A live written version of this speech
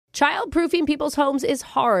Childproofing people's homes is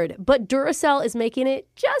hard, but Duracell is making it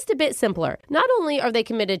just a bit simpler. Not only are they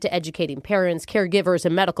committed to educating parents, caregivers,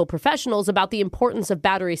 and medical professionals about the importance of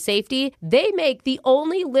battery safety, they make the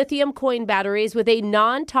only lithium coin batteries with a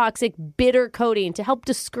non-toxic bitter coating to help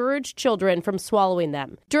discourage children from swallowing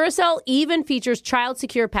them. Duracell even features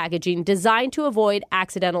child-secure packaging designed to avoid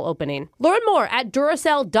accidental opening. Learn more at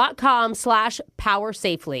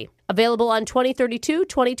Duracell.com/powersafely. Available on 2032,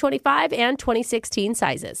 2025, and 2016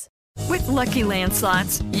 sizes. With Lucky Land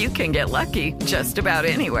Slots, you can get lucky just about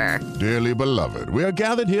anywhere. Dearly beloved, we are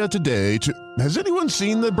gathered here today to... Has anyone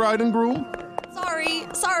seen the bride and groom?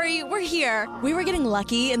 Sorry, we're here. We were getting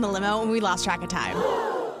lucky in the limo and we lost track of time.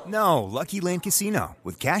 No, Lucky Land Casino,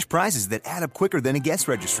 with cash prizes that add up quicker than a guest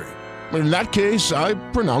registry. In that case, I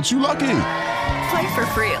pronounce you lucky. Play for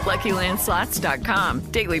free at LuckyLandSlots.com.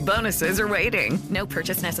 Daily bonuses are waiting. No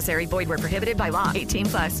purchase necessary. Void where prohibited by law.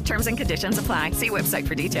 18+. Terms and conditions apply. See website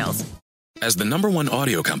for details. As the #1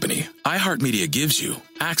 audio company, iHeartMedia gives you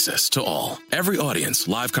access to all. Every audience,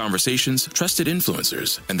 live conversations, trusted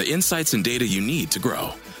influencers, and the insights and data you need to grow.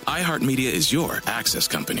 iHeartMedia is your access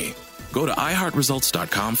company. Go to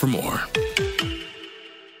iHeartResults.com for more.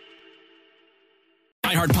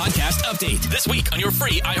 iHeart Podcast Update. This week on your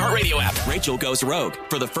free iHeartRadio app. Rachel goes rogue.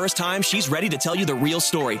 For the first time, she's ready to tell you the real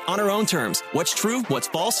story on her own terms. What's true, what's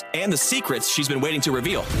false, and the secrets she's been waiting to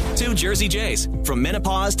reveal. 2 Jersey Jays. From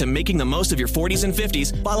menopause to making the most of your 40s and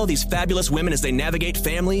 50s, follow these fabulous women as they navigate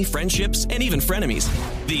family, friendships, and even frenemies.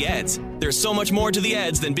 The Eds. There's so much more to the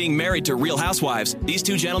Eds than being married to Real Housewives. These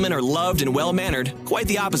 2 gentlemen are loved and well-mannered, quite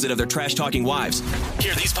the opposite of their trash-talking wives.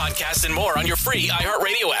 Hear these podcasts and more on your free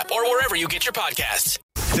iHeartRadio app or wherever you get your podcasts.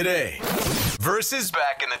 Today versus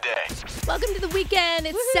back in the day. Welcome to the weekend.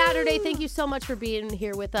 It's Saturday. Thank you so much for being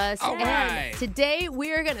here with us. All right. And today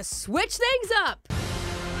we're going to switch things up.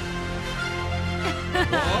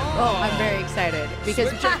 Oh, I'm very excited because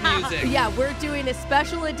Switch up music. Yeah, we're doing a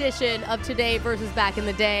special edition of Today versus Back in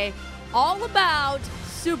the Day, all about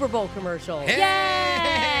Super Bowl commercials. Hey,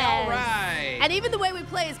 Yes! all right. And even the way we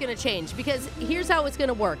play is going to change because here's how it's going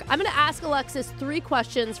to work. I'm going to ask Alexis 3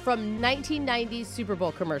 questions from 1990s Super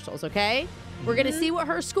Bowl commercials, okay? We're going to see what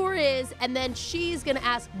her score is, and then she's going to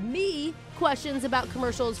ask me questions about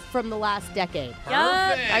commercials from the last decade.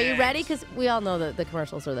 Perfect. Are you ready? Because we all know that the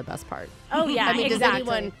commercials are the best part. Oh, yeah, I mean, exactly.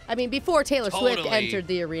 does anyone... I mean, before Taylor Swift Totally. entered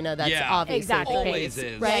the arena, that's Yeah, obviously exactly. the Always case.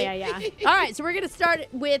 is. Right? Yeah. All right, so we're going to start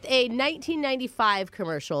with a 1995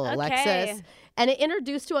 commercial, Alexis. Okay. And it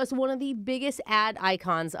introduced to us one of the biggest ad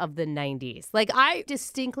icons of the 90s. Like, I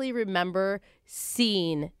distinctly remember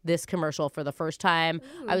seeing this commercial for the first time.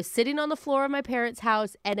 I was sitting on the floor of my parents'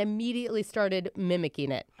 house and immediately started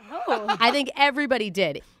mimicking it. Oh. I think everybody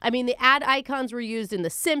did. I mean, the ad icons were used in The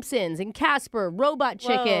Simpsons and Casper, Robot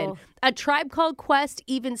Chicken. Whoa. A Tribe Called Quest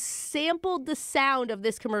even sampled the sound of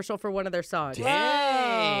this commercial for one of their songs.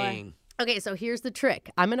 Dang. Okay, so here's the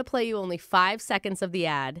trick. I'm going to play you only 5 seconds of the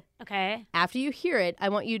ad. Okay. After you hear it, I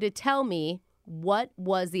want you to tell me what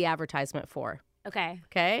was the advertisement for. Okay.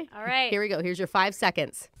 Okay? All right. Here we go. Here's your 5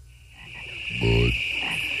 seconds.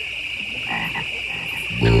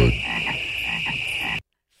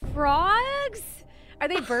 Frogs? Are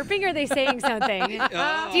they burping or are they saying something?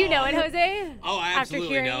 Do you know it, Jose? Oh, I After absolutely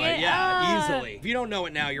hearing know it. it? Yeah, easily. If you don't know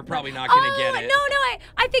it now, you're probably not going to get it. No,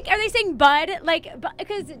 I think, are they saying Bud? Like,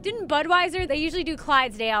 because didn't Budweiser, they usually do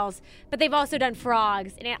Clydesdales, but they've also done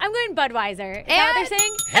frogs. And I'm going Budweiser. Is that what they're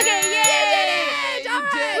saying? Okay, yay! All you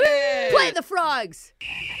right. did it. Play the frogs.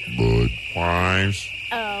 Budweiser.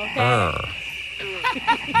 Oh, okay.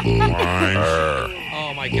 Budweiser.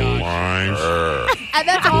 Oh, my gosh. Budweiser. And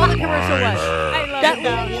that's all the commercial was. I love The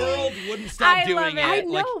it. whole world wouldn't stop I doing love it. it. I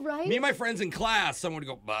know, right? Me and my friends in class, someone would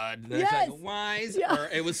go, Bud. And Yes. like, Wise. Yeah. Or,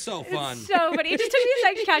 it was so fun. So funny. It just took me a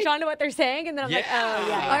second to catch on to what they're saying, and then I'm like, Yeah. oh,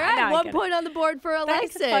 yeah. All right, now I 1 get it. point on the board for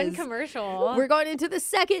Alexis. That's a fun commercial. We're going into the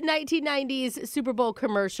second 1990s Super Bowl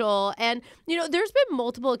commercial. And, you know, there's been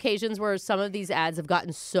multiple occasions where some of these ads have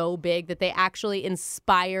gotten so big that they actually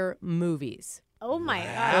inspire movies. Oh, my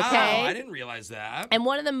Wow, God. Okay. I didn't realize that. And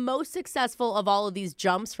one of the most successful of all of these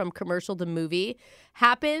jumps from commercial to movie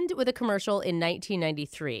happened with a commercial in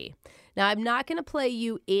 1993. Now, I'm not going to play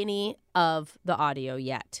you any of the audio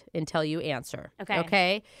yet until you answer.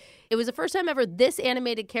 Okay? It was the first time ever this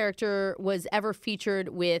animated character was ever featured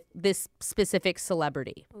with this specific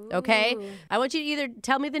celebrity. Okay? Ooh. I want you to either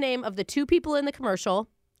tell me the name of the 2 people in the commercial,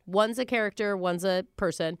 one's a character, one's a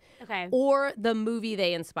person, Okay. or the movie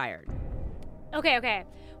they inspired. Okay.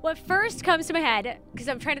 What first comes to my head, because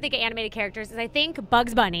I'm trying to think of animated characters, is I think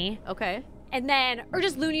Bugs Bunny. Okay? and then, or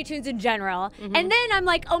just Looney Tunes in general. And then I'm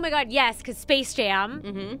like, oh my God, yes, because Space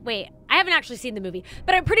Jam. Wait, I haven't actually seen the movie,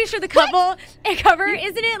 but I'm pretty sure the cover,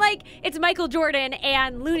 isn't it like, it's Michael Jordan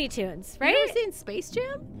and Looney Tunes, right? You ever seen Space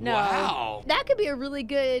Jam? No. Wow. That could be a really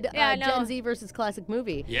good Yeah, no. Gen Z versus classic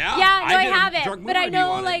movie. Yeah. Yeah, no, I did a haven't. drunk But I movie know,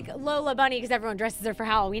 on it. like, Lola Bunny, because everyone dresses her for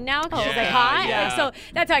Halloween now, because she's, like, Yeah, hot. yeah. Like, so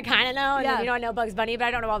that's how I kind of know. And Yeah. then, I know Bugs Bunny, but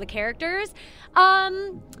I don't know all the characters.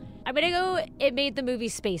 I'm going to go, it made the movie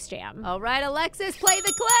Space Jam. All right, Alexis, play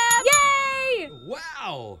the clip. Yay!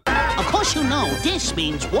 Wow. Of course you know this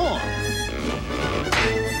means war.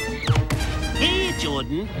 Air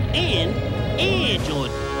Jordan and Air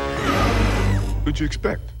Jordan. What'd you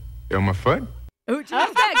expect? Elmer Fudd? Who'd you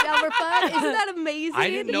expect, Elmer Fudd? Isn't that amazing? I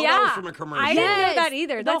didn't know that was from a commercial. I didn't know Yes. that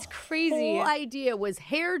either. That's The crazy. whole idea was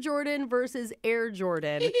Hair Jordan versus Air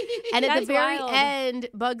Jordan. And at the That's very wild. end,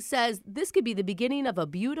 Bugs says, this could be the beginning of a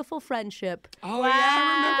beautiful friendship. Oh, yeah,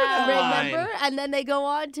 I remember that line. Remember? And then they go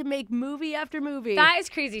on to make movie after movie. That is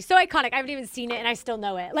crazy. So iconic. I haven't even seen it, and I still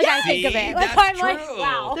know it. Like, I think of See, it. Like, that's I'm like, true.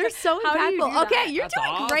 wow. They're so How do you impactful. do that? Okay, you're That's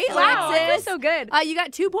doing great, awesome. Wow, I Alexis. feel so good. You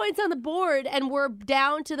got 2 points on the board, and we're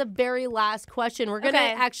down to the very last question. We're going to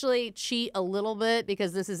Okay. actually cheat a little bit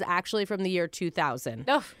because this is actually from the year 2000.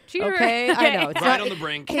 Oh, cheater. Okay, I know. It's Right not on the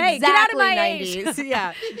brink. Hey, get out of my exactly 90s.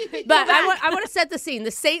 Yeah. But I want to set the scene. The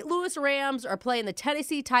St. Louis Rams are playing the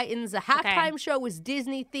Tennessee Titans. The halftime show was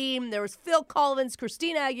Disney themed. There was Phil Collins,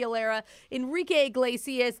 Christina Aguilera, Enrique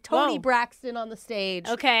Iglesias, Tony Whoa. Braxton on the stage.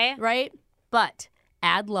 Okay. Right? But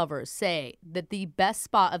ad lovers say that the best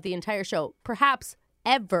spot of the entire show, perhaps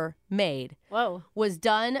ever made, Whoa. was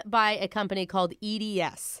done by a company called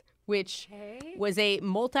EDS, which was a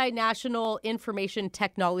multinational information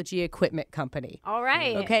technology equipment company. All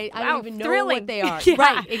right. Okay, I Wow, don't even know thrilling. what they are. Yeah.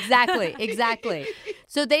 Right, exactly.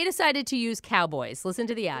 So they decided to use cowboys. Listen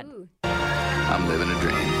to the ad. I'm living a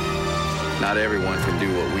dream. Not everyone can do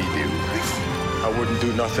what we do. I wouldn't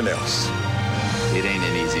do nothing else. It ain't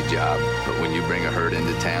an easy job, but when you bring a herd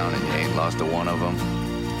into town and you ain't lost a one of them,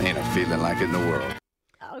 ain't a feeling like it in the world.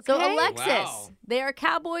 So Okay. Alexis, Wow. they are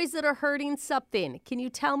cowboys that are herding something. Can you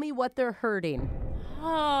tell me what they're herding?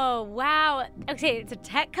 Oh, wow. Okay, it's a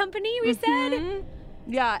tech company, we said?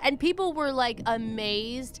 Yeah, and people were like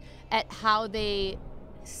amazed at how they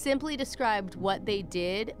simply described what they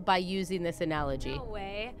did by using this analogy. No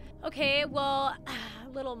way. Okay, well,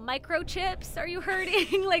 little microchips. Are you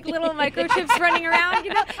hurting? Like little microchips running around,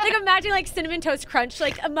 you know? Like imagine like Cinnamon Toast Crunch,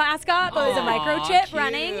 like a mascot, but it was a microchip cute.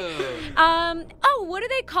 running. Oh, what do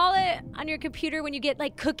they call it on your computer when you get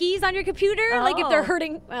like cookies on your computer? Like if they're Oh.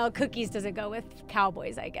 hurting, well, cookies doesn't go with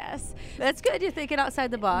cowboys, I guess. That's good. You're thinking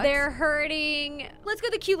outside the box. They're hurting. Let's go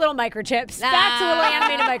the cute little microchips. Back to little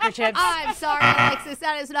animated microchips. I'm sorry, Alexis.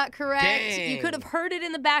 That is not correct. Dang. You could have heard it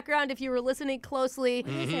in the background if you were listening closely.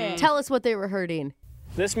 Tell us what they were herding.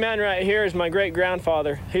 This man right here is my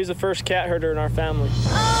great-grandfather. He's the first cat herder in our family.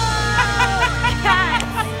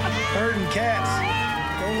 Herding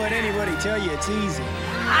cats. Don't let anybody tell you it's easy.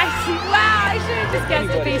 I should have just guessed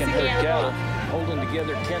the Anybody basic can herd animal. cattle. Holding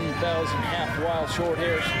together 10,000 half-wild short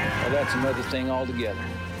hairs, well, that's another thing altogether.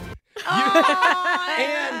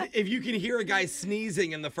 And if you can hear a guy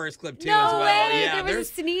sneezing in the first clip too as No well. way. Yeah, There was a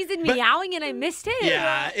there's sneeze and meowing and I missed it.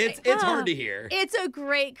 yeah, it's hard to hear. It's a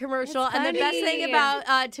great commercial. It's And the best funny. thing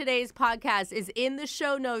about today's podcast is in the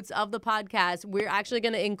show notes of the podcast, we're actually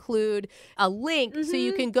going to include a link so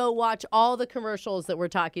you can go watch all the commercials that we're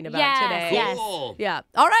talking about Yes, today. yes. Cool. Yeah.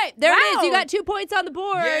 All right. There it is. Wow. You got 2 points on the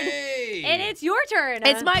board. Yay! And it's your turn.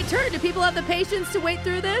 It's my turn. Do people have the patience to wait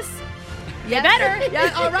through this? Yes. better.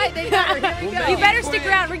 Yeah, all right, they better. Here we go. You better stick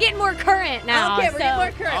around. We're getting more current now. Okay, we're getting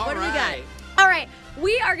more current. All What do we got? right. All right.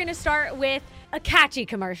 We are going to start with a catchy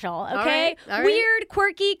commercial, okay? right, all right. Weird,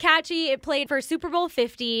 quirky, catchy. It played for Super Bowl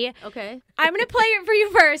 50. Okay. I'm going to play it for you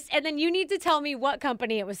first, and then you need to tell me what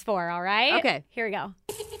company it was for, all right? Okay. Here we go.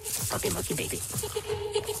 Puppy monkey baby.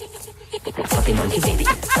 Puppy monkey baby.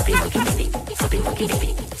 Puppy monkey baby. Puppy monkey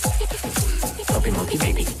baby. Puppy monkey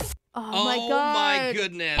baby. Oh my Oh God. my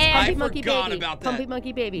goodness. And I Pumpy monkey forgot baby. about that. Pumpy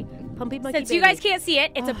monkey baby. Pumpy monkey Since baby. you guys can't see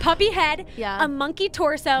it, it's a puppy head, Yeah. a monkey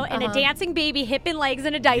torso, and a dancing baby, hip and legs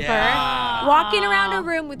in a diaper, Yeah. walking around a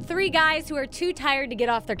room with 3 guys who are too tired to get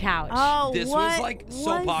off their couch. Oh, This what was like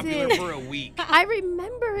so was popular it? for a week. I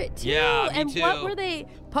remember it too. Yeah, me and what too. were they?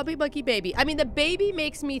 Puppy monkey baby. I mean, the baby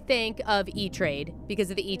makes me think of E-Trade because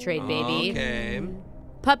of the E-Trade baby. Okay.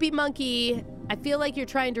 Puppy monkey. I feel like you're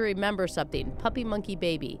trying to remember something. Puppy monkey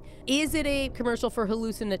baby. Is it a commercial for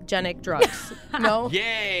hallucinogenic drugs? No.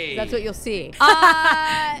 Yay. That's what you'll see.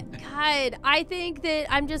 God, I think that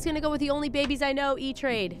I'm just gonna go with the only babies I know.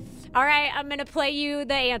 E-Trade. All right, I'm going to play you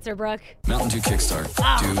the answer, Brooke. Mountain Dew Kickstart.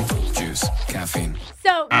 Dew, juice, caffeine.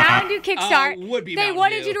 So, Mountain Dew Kickstart, would be they Mountain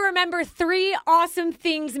wanted Dew. you to remember 3 awesome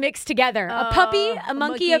things mixed together. A puppy, a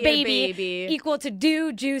monkey, a baby, equal to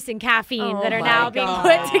dew, juice, and caffeine that are now being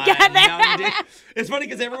put together. Mountain Dew. It's funny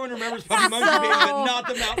because everyone remembers Puppy Monkey Baby, but not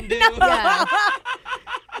the Mountain Dew. Yeah.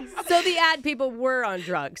 So the ad people were on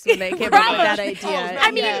drugs when they came up with that idea. I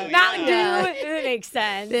mean, Mountain Dew, it makes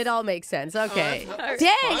sense. It all makes sense. Okay. that's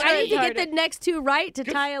Dang, fun. I need to get the next 2 right to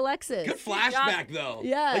tie Alexis. Good flashback, though.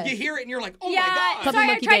 Yeah. Like, you hear it and you're like, oh yeah, my God. Puppy sorry, I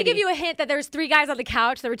Monkey tried to Baby. give you a hint that there's 3 guys on the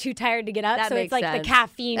couch that were too tired to get up. That So makes it's like sense. the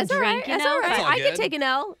caffeine That's drink, all right. you That's know? all right. all I can good. take an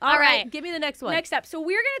L. All right. Give me the next one. Next up. So we're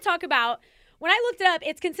going to talk about, when I looked it up,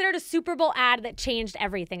 it's considered a Super Bowl ad that changed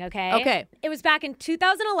everything, okay? Okay. It was back in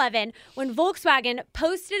 2011 when Volkswagen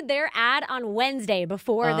posted their ad on Wednesday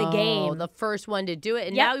before the game. The first one to do it.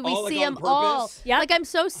 And Yep. now we Oh, like see on them all. purpose? Yep. Like, I'm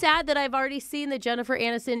so sad that I've already seen the Jennifer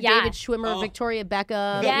Aniston, Yeah. David Schwimmer, Victoria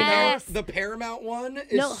Beckham. Yes. The Paramount one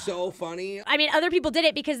is so funny. I mean, other people did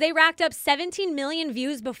it because they racked up 17 million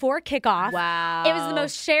views before kickoff. Wow. It was the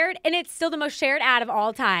most shared, and it's still the most shared ad of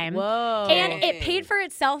all time. Whoa. And it paid for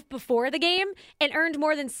itself before the game and earned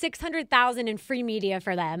more than $600,000 in free media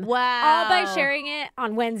for them. Wow. All by sharing it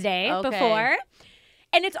on Wednesday Okay. before.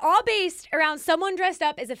 And it's all based around someone dressed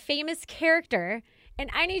up as a famous character. And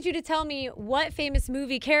I need you to tell me what famous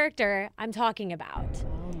movie character I'm talking about.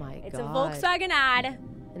 Oh, my God. It's a Volkswagen ad.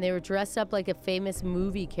 And they were dressed up like a famous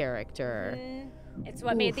movie character. It's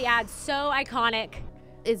what made the ad so iconic.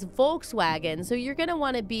 It's Volkswagen, so you're going to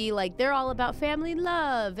want to be like, they're all about family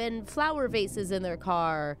love and flower vases in their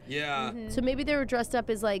car. Yeah. So maybe they were dressed up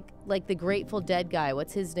as like the Grateful Dead guy.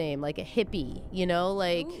 What's his name? Like a hippie, you know?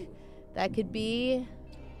 Like, that could be...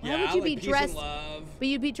 Why would you like be peace dressed? and love. But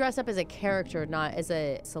you'd be dressed up as a character, not as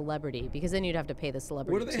a celebrity, because then you'd have to pay the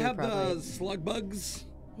celebrity What do they too, have, probably. the slug bugs?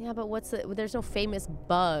 Yeah, but there's no famous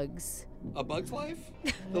bugs. A Bug's Life?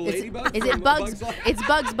 The ladybug? Is it from Bugs? Life? It's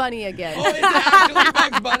Bugs Bunny again. Oh, is it actually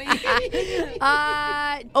Bugs Bunny?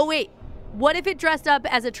 Oh wait, what if it dressed up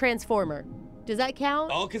as a transformer? Does that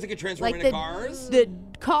count? Oh, because it could transform Like into cars? The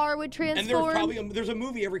car would And transform. there's a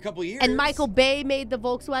movie every couple of years. And Michael Bay made the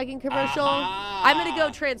Volkswagen commercial. I'm gonna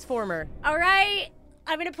go Transformer. All right,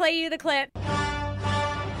 I'm going to play you the clip.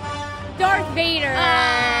 Darth Vader.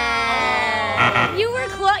 You were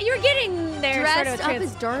you were getting there. Dressed sort up of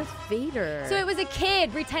as Darth Vader. So it was a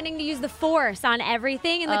kid pretending to use the Force on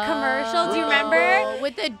everything in the commercial. Do you remember?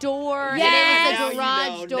 With the door. Yes. And it was the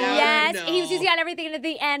garage door. Yes, he was using it on everything, and at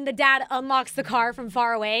the end, the dad unlocks the car from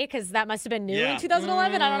far away because that must have been new in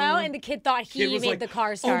 2011. I don't know. And the kid thought he was made like, the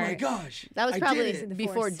car start. Oh my gosh. That was I probably did it.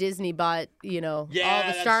 before Disney bought, all the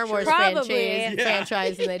that's Star true. Wars Probably.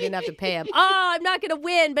 franchise, and they didn't have to pay him. Oh, I'm not going to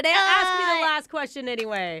win, but ask me the last question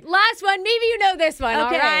anyway. Last one. Maybe you know this one.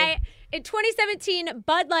 Okay. All right. In 2017,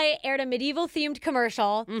 Bud Light aired a medieval-themed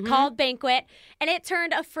commercial called Banquet, and it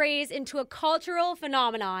turned a phrase into a cultural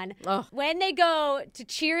phenomenon. When they go to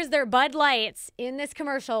cheers their Bud Lights in this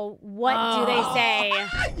commercial, what do they say?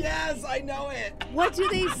 Yes, I know it. What do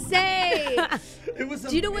they say? It was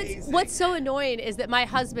Do you know amazing. what's so annoying is that my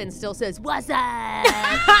husband still says, "What's up?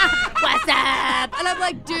 What's up?" And I'm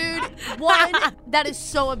like, dude, one, that is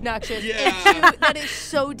so obnoxious. Yeah. And two, that is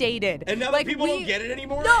so dated. And now like, that people don't get it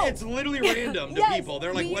anymore, No. it's literally random to Yes, people.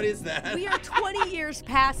 They're like, what is that? We are 20 years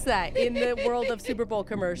past that in the world of Super Bowl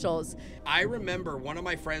commercials. I remember one of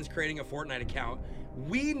my friends creating a Fortnite account.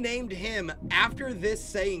 We named him after this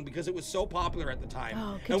saying because it was so popular at the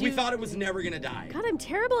time. And we thought it was never going to die. God, I'm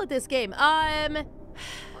terrible at this game. Or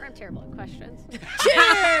I'm terrible at questions.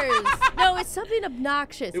 Cheers! No, it's something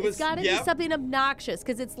obnoxious. It was- It's got to yep. be something obnoxious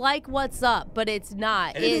because it's like "What's up," but it's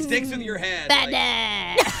not. And it It's sticks with your head.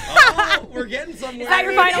 Bada. Oh, we're getting somewhere. Is that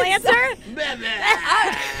your final answer?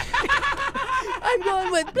 I'm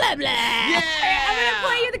going with blah blah. I'm going to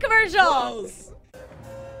play you the commercial.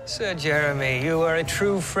 Sir Jeremy, you are a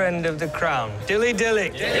true friend of the crown. Dilly dilly.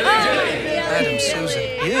 Madam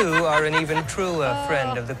Susan, you are an even truer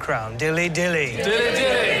friend of the crown. Dilly dilly.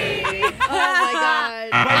 Oh my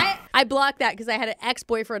God. I blocked that because I had an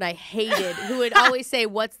ex-boyfriend I hated who would always say,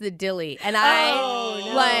 "What's the dilly?" And I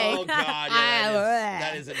Oh, God. Yeah,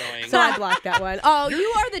 that is annoying. So I blocked that one. Oh,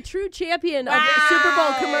 you are the true champion of Super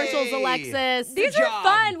Bowl commercials, Alexis. These are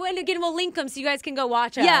fun. When again, we'll link them so you guys can go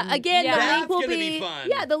watch them. Yeah, again, the That's link will gonna be be fun.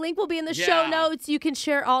 Yeah, the link will be in the show notes. You can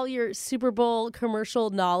share all your Super Bowl commercial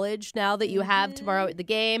knowledge now that you have tomorrow at the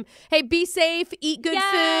game. Hey, be safe, eat good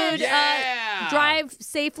food, drive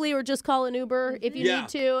safely, or just call an Uber if you need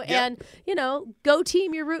to, and go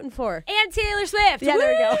team you're rooting for. And Taylor Swift. Yeah,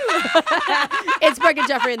 there we go. It's Brooke and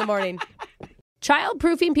Jeffrey in the morning.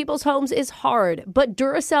 Childproofing people's homes is hard, but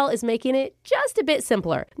Duracell is making it just a bit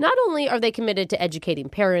simpler. Not only are they committed to educating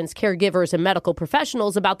parents, caregivers, and medical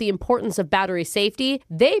professionals about the importance of battery safety,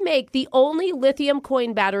 they make the only lithium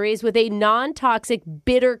coin batteries with a non-toxic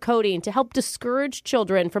bitter coating to help discourage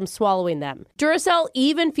children from swallowing them. Duracell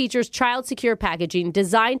even features child-secure packaging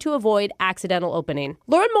designed to avoid accidental opening.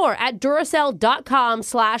 Learn more at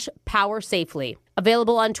Duracell.com/powersafely.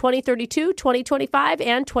 Available on 2032, 2025,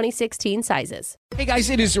 and 2016 sizes. Hey guys,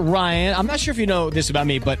 it is Ryan. I'm not sure if you know this about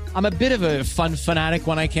me, but I'm a bit of a fun fanatic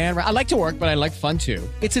when I can. I like to work, but I like fun too.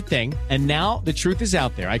 It's a thing. And now the truth is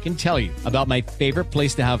out there. I can tell you about my favorite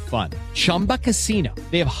place to have fun. Chumba Casino.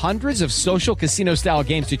 They have hundreds of social casino style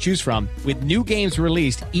games to choose from with new games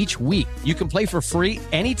released each week. You can play for free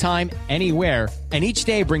anytime, anywhere. And each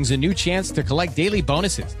day brings a new chance to collect daily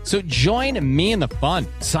bonuses. So join me in the fun.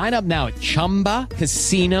 Sign up now at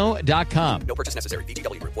ChumbaCasino.com. No purchase necessary.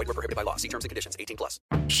 VGW Group. Void where prohibited by law. See terms and conditions. 18+.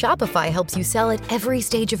 Shopify helps you sell at every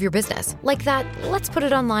stage of your business. Like that, let's put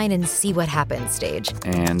it online and see what happens stage.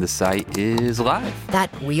 And the site is live. That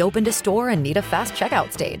we opened a store and need a fast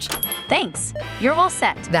checkout stage. Thanks. You're all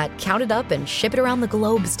set. That count it up and ship it around the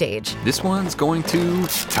globe stage. This one's going to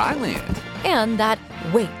Thailand. And that,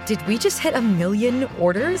 wait, did we just hit 1 million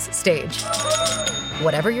orders stage?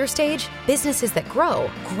 Whatever your stage, businesses that grow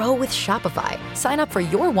with Shopify. Sign up for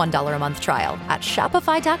your $1 a month trial at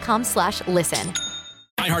shopify.com/listen.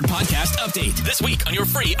 iHeart Podcast Update. This week on your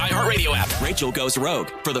free iHeartRadio app. Rachel goes rogue.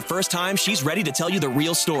 For the first time, she's ready to tell you the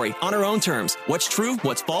real story on her own terms. What's true,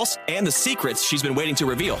 what's false, and the secrets she's been waiting to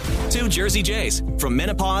reveal. 2 Jersey Jays. From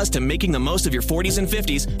menopause to making the most of your 40s and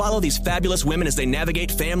 50s, follow these fabulous women as they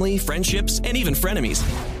navigate family, friendships, and even frenemies.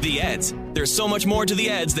 The Eds. There's so much more to the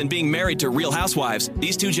Eds than being married to Real Housewives.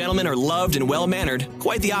 These 2 gentlemen are loved and well-mannered,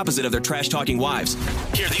 quite the opposite of their trash-talking wives.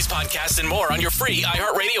 Hear these podcasts and more on your free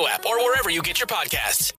iHeartRadio app or wherever you get your podcasts.